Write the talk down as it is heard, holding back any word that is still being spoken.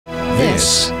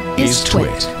This is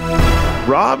TWiT.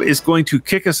 Rob is going to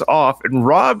kick us off, and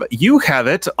Rob, you have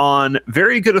it on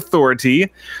very good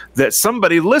authority that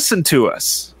somebody listened to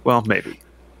us. Well, maybe.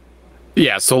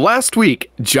 Yeah, so last week,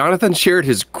 Jonathan shared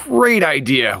his great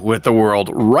idea with the world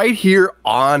right here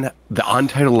on the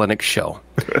Untitled Linux Show.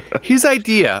 His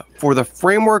idea for the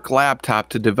framework laptop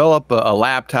to develop a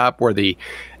laptop where the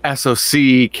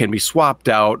SoC can be swapped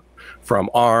out from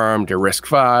ARM to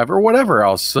RISC-V or whatever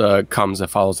else comes that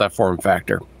follows that form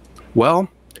factor. Well,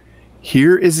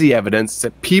 here is the evidence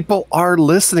that people are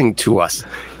listening to us,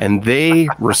 and they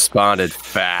responded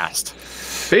fast.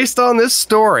 Based on this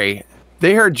story,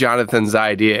 they heard Jonathan's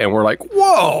idea and were like,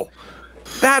 whoa,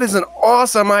 that is an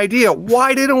awesome idea.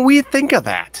 Why didn't we think of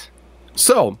that?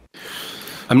 So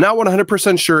I'm not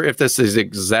 100% sure if this is the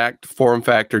exact form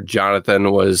factor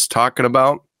Jonathan was talking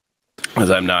about, as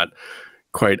I'm not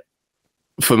quite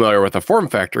familiar with the form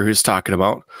factor he's talking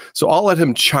about. So I'll let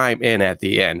him chime in at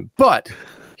the end. But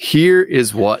here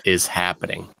is what is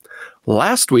happening.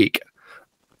 Last week,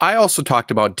 I also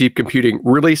talked about DeepComputing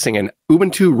releasing an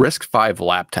Ubuntu RISC-V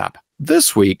laptop.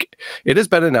 This week, it has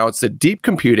been announced that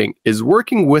DeepComputing is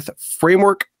working with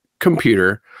Framework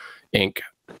Computer Inc.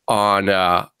 on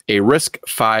a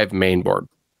RISC-V mainboard.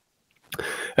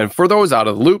 And for those out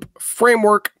of the loop,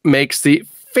 Framework makes the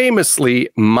famously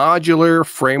modular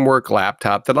framework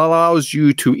laptop that allows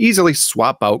you to easily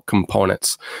swap out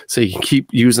components so you can keep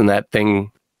using that thing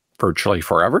virtually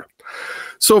forever.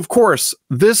 So, of course,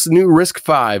 this new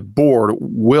RISC-V board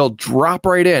will drop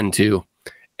right into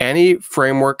any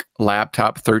Framework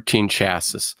Laptop 13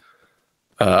 chassis,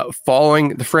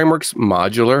 following the Framework's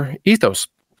modular ethos.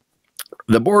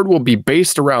 The board will be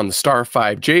based around the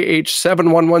Star5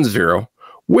 JH7110,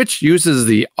 which uses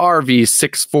the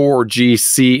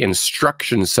RV64GC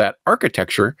instruction set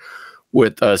architecture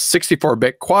with a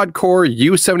 64-bit quad-core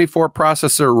U74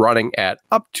 processor running at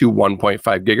up to 1.5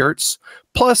 gigahertz,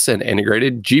 plus an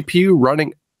integrated GPU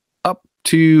running up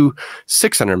to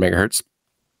 600 megahertz.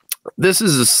 This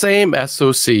is the same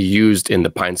SoC used in the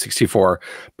Pine 64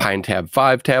 Pine Tab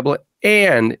 5 tablet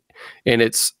and in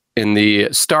the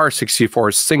Star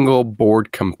 64 single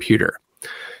board computer.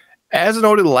 As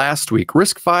noted last week,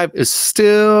 RISC-V is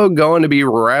still going to be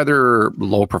rather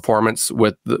low performance.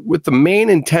 With the main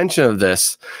intention of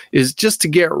this is just to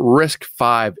get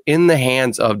RISC-V in the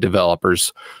hands of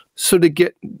developers, so they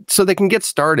can get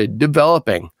started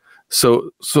developing. So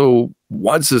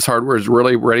once this hardware is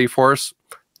really ready for us,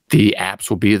 the apps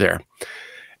will be there.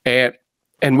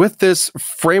 And with this,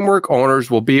 framework owners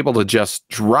will be able to just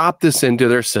drop this into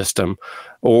their system,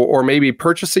 or maybe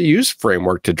purchase a used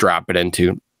framework to drop it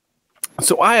into.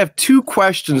 So I have two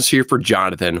questions here for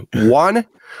Jonathan. One,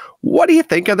 what do you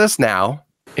think of this now?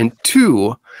 And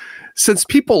two, since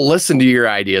people listen to your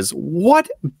ideas, what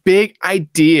big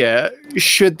idea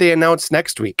should they announce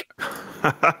next week?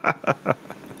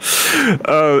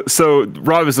 So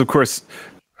Rob is, of course,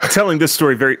 telling this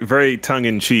story very, very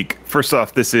tongue-in-cheek. First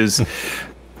off, this is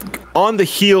on the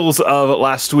heels of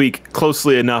last week,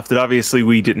 closely enough that obviously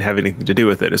we didn't have anything to do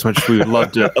with it, as much as we would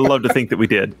love to think that we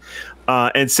did.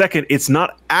 And second, it's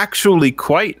not actually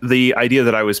quite the idea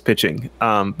that I was pitching,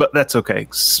 but that's okay.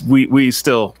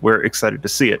 We're excited to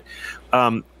see it.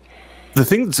 The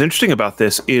thing that's interesting about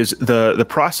this is the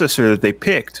processor that they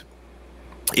picked.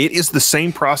 It is the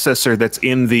same processor that's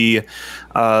in the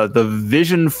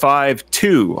Vision 5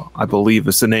 2, I believe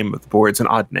is the name of the board. It's an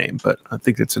odd name, but I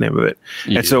think that's the name of it.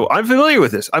 Yeah. And so I'm familiar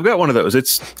with this. I've got one of those.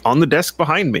 It's on the desk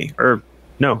behind me. Or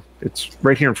no, it's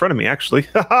right here in front of me, actually.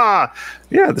 Yeah,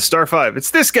 the Star 5.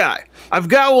 It's this guy. I've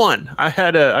got one. I've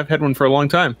had one for a long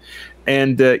time.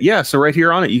 And yeah, so right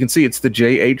here on it, you can see it's the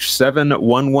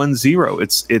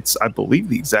JH7110. It's I believe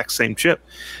the exact same chip.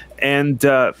 And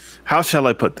how shall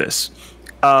I put this?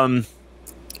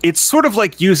 It's sort of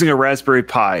like using a Raspberry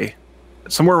Pi,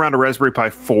 somewhere around a Raspberry Pi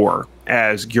 4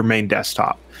 as your main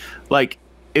desktop. Like,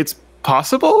 it's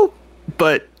possible,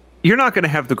 but you're not going to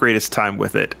have the greatest time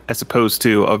with it as opposed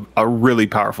to a really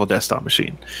powerful desktop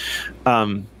machine.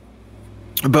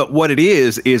 But what it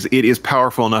is it is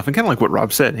powerful enough, and kind of like what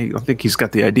Rob said, I think he's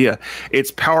got the idea.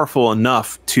 It's powerful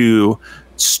enough to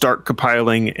start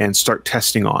compiling and start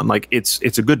testing on. Like,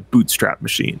 it's a good bootstrap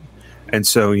machine. And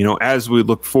so, you know, as we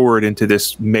look forward into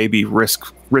this maybe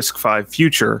RISC-V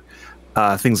future,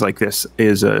 things like this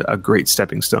is a great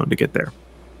stepping stone to get there.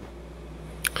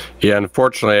 Yeah,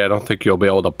 unfortunately, I don't think you'll be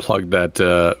able to plug that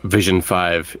Vision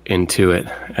 5 into it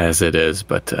as it is,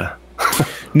 but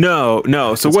no.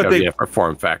 So what they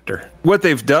form factor. What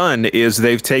they've done is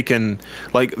they've taken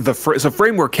like so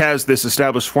Framework has this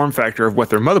established form factor of what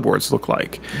their motherboards look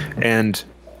like, and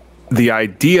the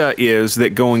idea is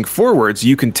that going forwards,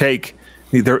 you can take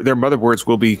their motherboards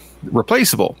will be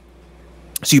replaceable.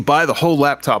 So you buy the whole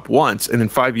laptop once, and in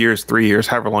 5 years, 3 years,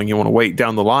 however long you want to wait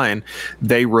down the line,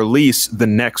 they release the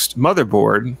next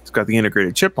motherboard. It's got the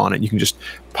integrated chip on it. You can just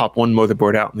pop one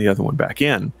motherboard out and the other one back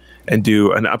in and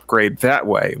do an upgrade that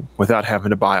way without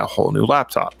having to buy a whole new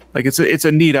laptop. Like it's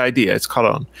a neat idea. It's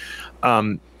caught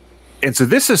on. And so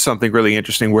this is something really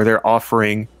interesting where they're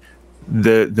offering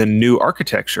the new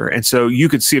architecture. And so you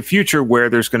could see a future where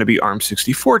there's going to be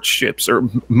ARM64 chips or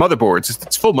motherboards.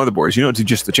 It's full motherboards. You don't do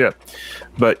just the chip.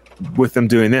 But with them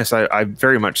doing this, I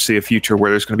very much see a future where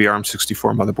there's going to be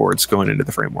ARM64 motherboards going into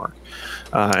the framework.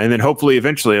 And then hopefully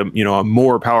eventually, a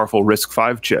more powerful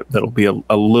RISC-V chip that'll be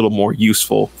a little more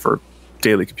useful for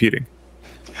daily computing.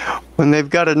 When they've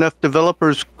got enough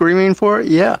developers screaming for it,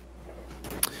 yeah.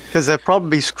 Because they'll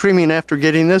probably be screaming after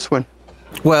getting this one.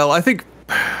 Well, I think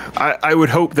I would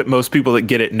hope that most people that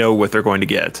get it know what they're going to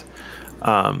get.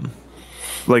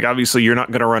 Like, obviously, you're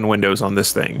not going to run Windows on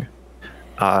this thing.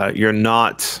 It's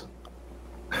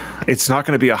not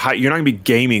going to be you're not going to be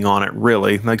gaming on it,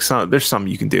 really. Like, there's some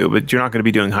you can do, but you're not going to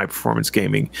be doing high-performance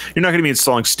gaming. You're not going to be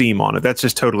installing Steam on it. That's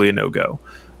just totally a no-go.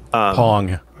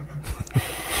 Pong.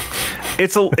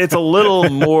 It's a little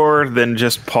more than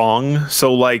just Pong.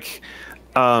 So, like...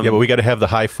 yeah, but we got to have the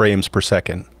high frames per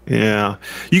second. Yeah,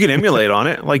 you can emulate on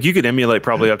it. Like, you could emulate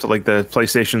probably up to like the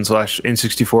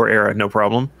PlayStation/N64 era, no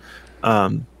problem.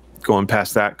 Going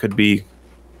past that could be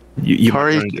you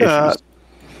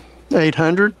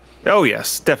 800. Oh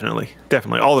yes, definitely.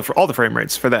 All the frame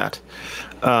rates for that.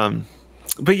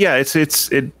 But yeah, it's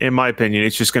in my opinion,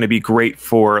 it's just going to be great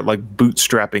for like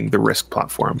bootstrapping the RISC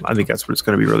platform. I think that's what it's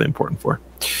going to be really important for.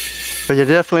 But you're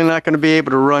definitely not going to be able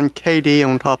to run KD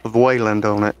on top of Wayland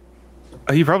on it.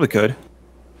 You probably could.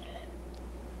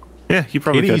 Yeah, you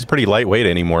probably could. He's pretty lightweight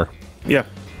anymore. Yeah.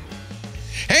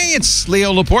 Hey, it's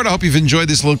Leo Laporte. I hope you've enjoyed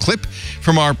this little clip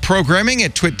from our programming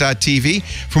at TWiT.tv.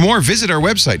 For more, visit our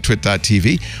website,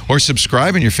 TWiT.tv, or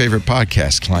subscribe in your favorite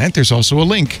podcast client. There's also a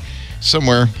link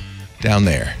somewhere down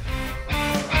there.